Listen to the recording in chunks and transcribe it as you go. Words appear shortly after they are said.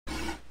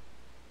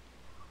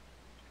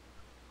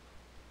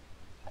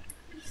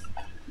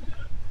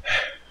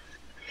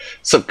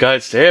What's up,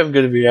 guys? Today I'm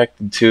going to be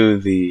reacting to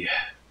the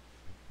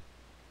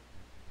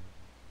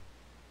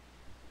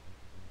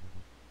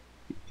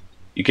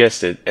you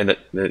guessed it, and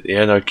the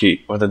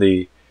Anarchy, one of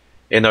the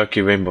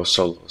Anarchy Rainbow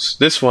solos.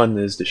 This one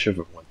is the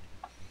Shiver one,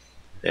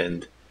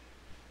 and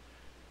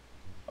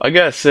I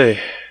gotta say,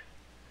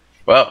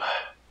 well,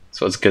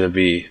 so it's gonna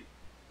be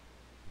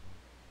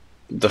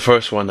the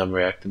first one I'm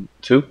reacting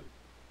to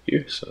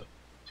here. So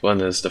this one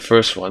is the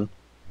first one.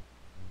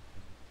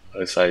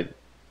 At least I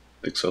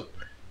think so.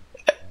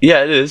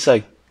 Yeah, it is.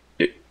 It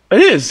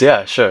is.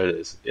 Yeah, sure it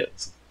is.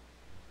 Yes,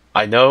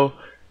 I know.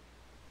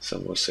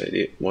 Some will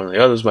say one of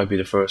the others might be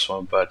the first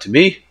one, but to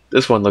me,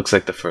 this one looks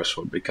like the first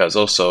one because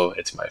also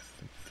it's my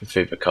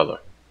favorite color.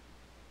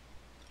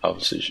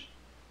 Obviously,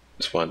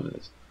 this one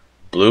is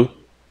blue,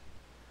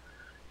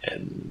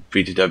 and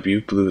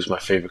BTW blue is my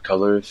favorite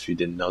color. If you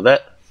didn't know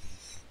that,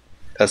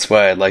 that's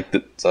why I liked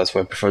it. So that's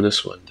why I prefer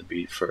this one to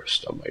be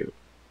first on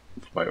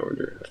my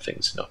order of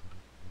things.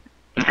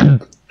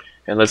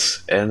 And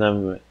with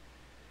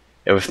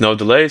no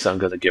delays, I'm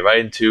gonna get right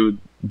into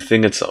the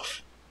thing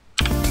itself.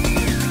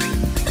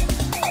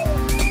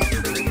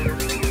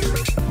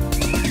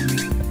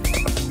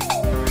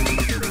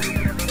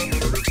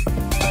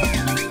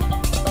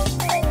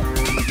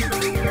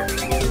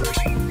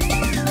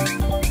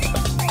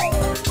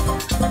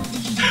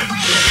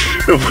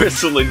 The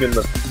whistling in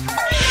the...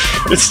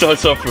 It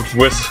starts off with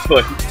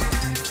whistling.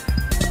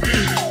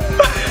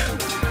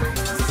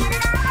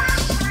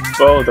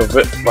 Oh,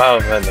 wow,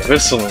 man, the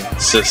whistling.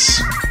 It's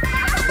just...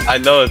 I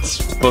know it's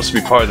supposed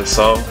to be part of the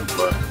song,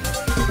 but...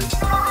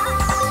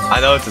 I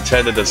know it's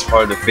intended as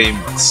part of the theme,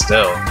 but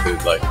still,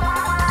 dude, like...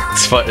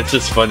 It's fun. It's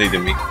just funny to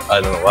me. I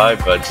don't know why,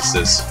 but it just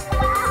is.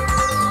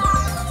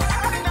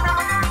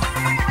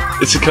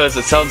 It's because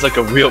it sounds like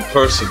a real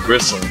person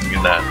whistling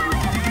in that.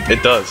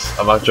 It does.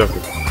 I'm not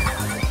joking.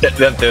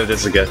 There it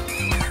is again.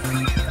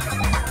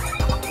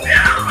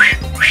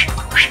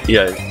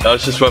 Yeah, I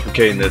was just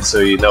replicating it so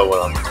you know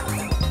what I'm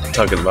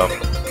talking about.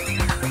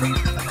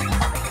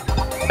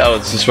 I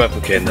was just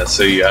replicating that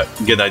so you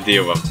get an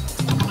idea of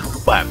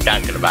what I'm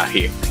talking about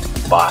here.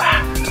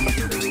 Bye.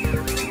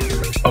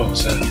 Oh,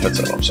 sorry. That's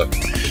all. I'm sorry.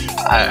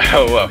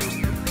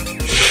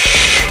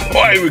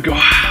 Oh, here we go.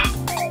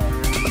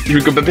 Here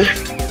we go, baby.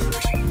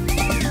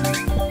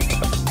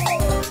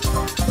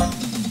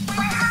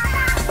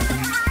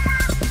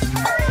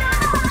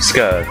 Just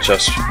gotta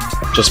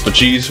just for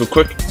cheese real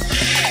quick.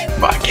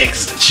 My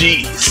gangsta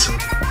cheese.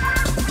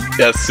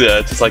 Yes,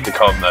 yeah, just like to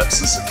call them that. It's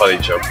just a funny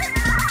joke.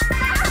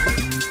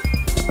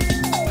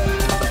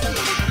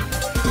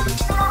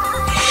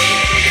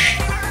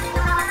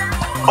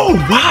 Oh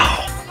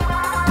wow!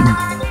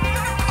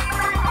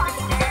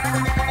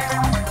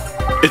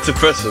 It's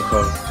impressive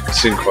how you can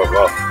sing quite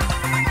well.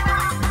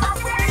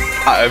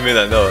 I mean,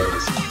 I know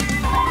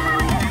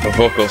the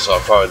vocals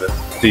are part of the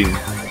theme.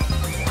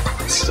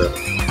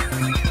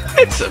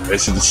 It's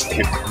amazing to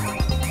see.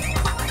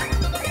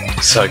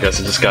 So I guess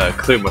I just gotta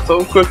clear my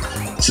throat quick.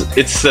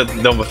 It's the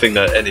normal thing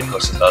that any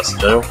person does in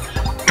general.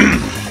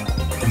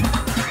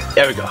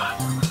 There we go.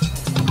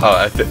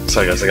 Oh,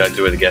 so I guess I gotta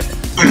do it again.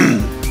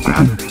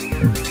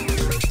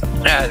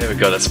 Ah, there we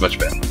go, that's much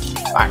better.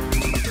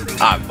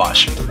 Alright,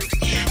 bosh.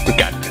 We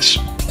got this.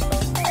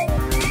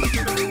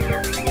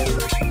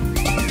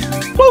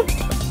 Woo!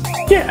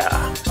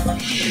 Yeah!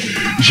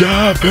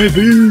 Yeah,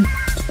 baby!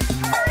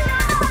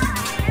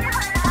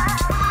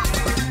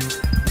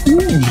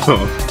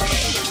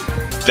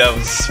 That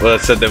was what I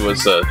said. That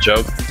was a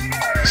joke.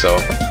 So,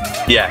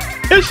 yeah,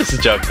 it was just a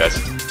joke, guys.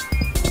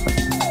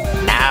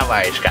 No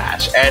worries,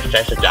 guys. It's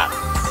just a joke.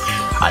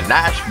 A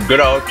nice, good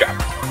old joke.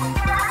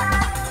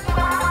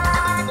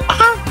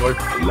 I'm much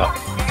below.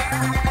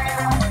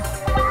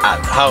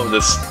 And how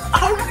this...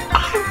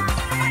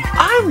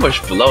 I'm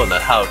much below on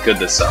how good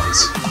this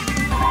sounds.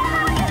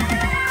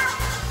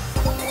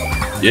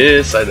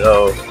 Yes, I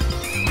know.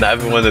 Not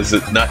everyone is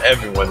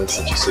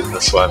interested in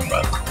this one,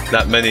 but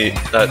not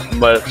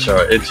much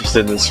are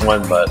interested in this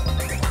one, but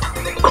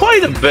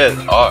quite a bit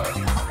are.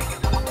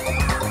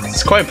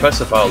 It's quite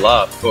impressive how a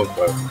lot of folk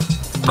are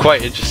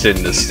quite interested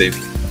in this theme,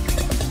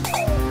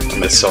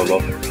 in this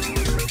solo.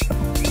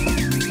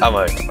 I'm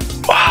like,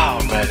 wow,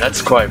 man,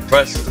 that's quite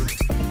impressive.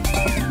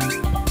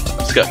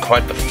 It's got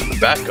quite the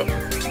backup,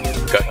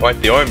 got quite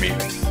the army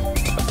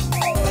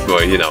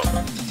for, you know,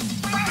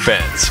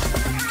 fans.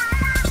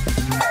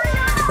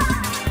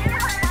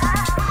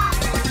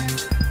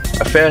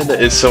 A fan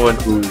is someone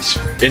who's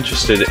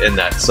interested in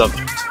that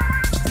subject.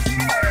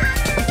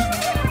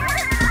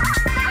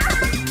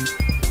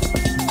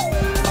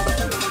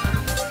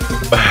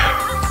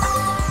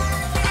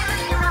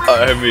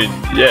 I mean,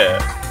 yeah.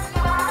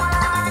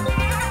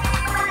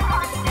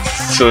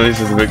 So this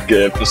is a bit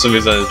good. For some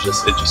reason, I'm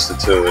just interested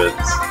too.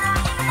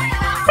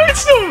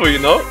 It's normal, you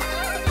know.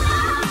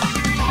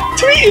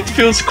 To me, it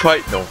feels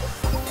quite normal.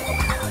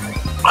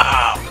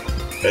 Wow,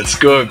 it's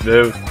good,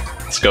 dude.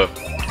 Let's go.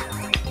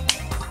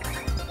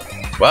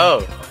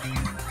 Wow.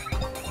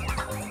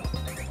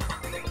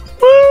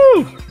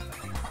 Woo!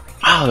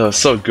 Wow, that was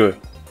so good.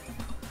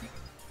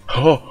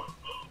 Oh,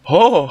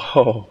 Oh,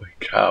 holy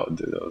cow,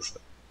 dude, that was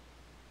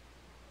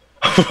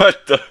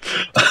what the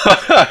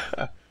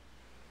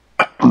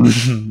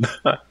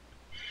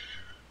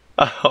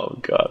oh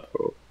god,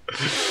 bro.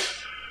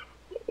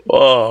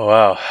 Oh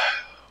wow.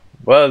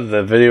 Well,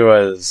 the video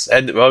was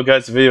ended. Well,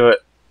 guys, the video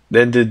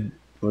ended.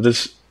 Well,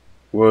 this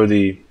where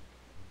the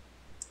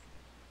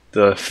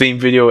theme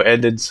video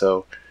ended.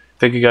 So,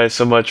 thank you guys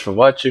so much for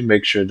watching.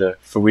 Make sure to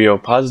for real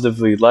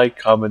positively like,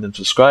 comment, and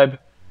subscribe.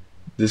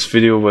 This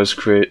video was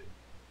created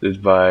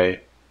by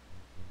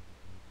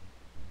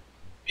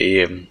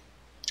a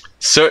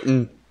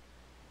certain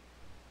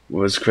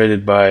was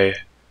created by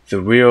the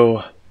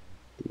real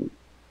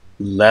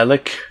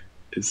Lalic.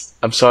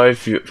 I'm sorry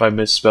if I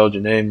misspelled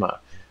your name.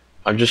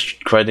 I'm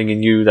just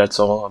crediting you. That's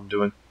all I'm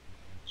doing.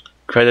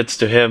 Credits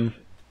to him,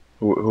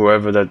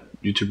 whoever that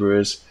YouTuber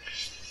is.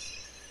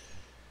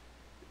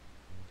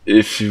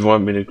 If you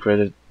want me to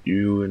credit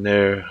you in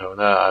there or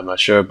not, I'm not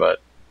sure, but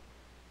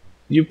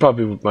you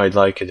probably might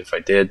like it if I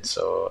did.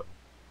 So,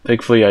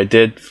 thankfully, I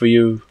did for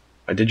you.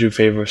 I did you a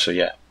favor. So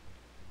yeah.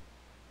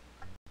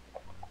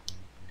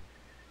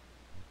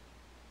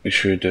 Make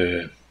sure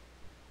to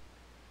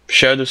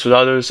share this with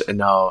others,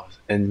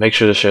 and make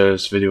sure to share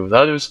this video with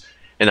others.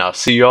 And I'll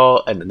see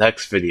y'all in the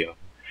next video.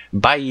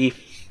 Bye.